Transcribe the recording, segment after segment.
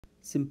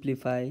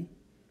Simplify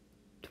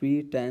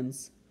 3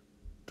 times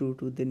 2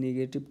 to the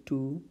negative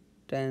 2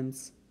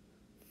 times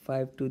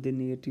 5 to the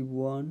negative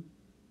 1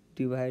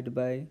 divided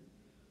by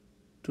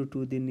 2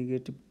 to the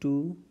negative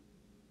 2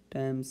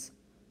 times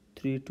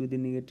 3 to the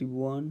negative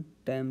 1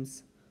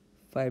 times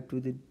 5 to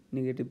the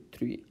negative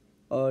 3,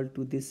 all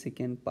to the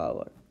second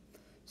power.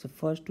 So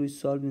first we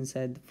solve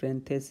inside the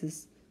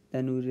parenthesis,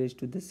 then we raise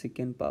to the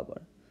second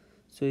power.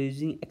 So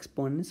using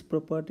exponents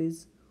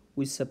properties,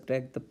 we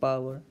subtract the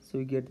power. So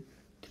we get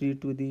 3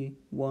 to the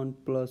 1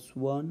 plus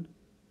 1,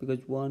 because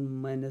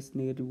 1 minus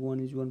negative 1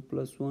 is 1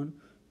 plus 1.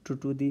 2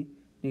 to the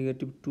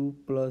negative 2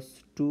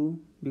 plus 2,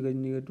 because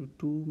negative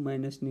 2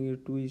 minus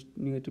negative 2 is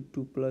negative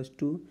 2 plus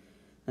 2.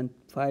 And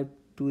 5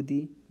 to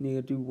the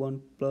negative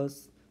 1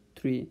 plus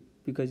 3,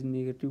 because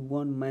negative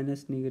 1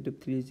 minus negative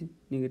 3 is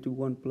negative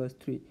 1 plus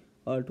 3,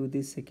 all to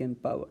the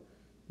second power.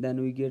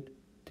 Then we get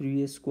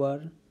 3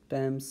 square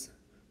times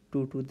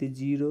 2 to the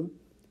 0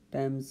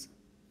 times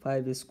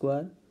 5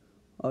 square,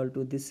 all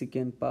to the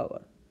second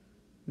power.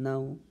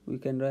 Now we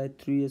can write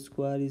 3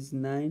 square is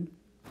 9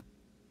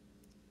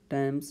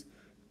 times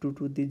 2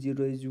 to the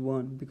 0 is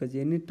 1, because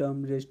any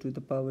term raised to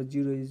the power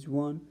 0 is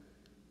 1,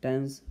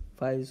 times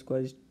 5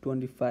 square is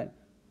 25,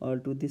 all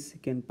to the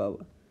second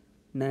power.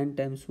 9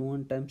 times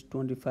 1 times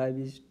 25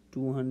 is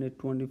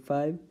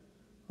 225,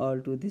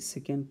 all to the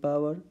second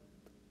power.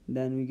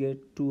 Then we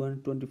get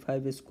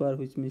 225 square,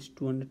 which means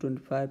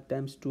 225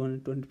 times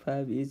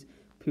 225 is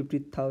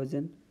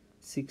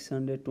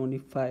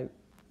 50,625,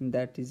 and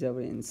that is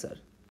our answer.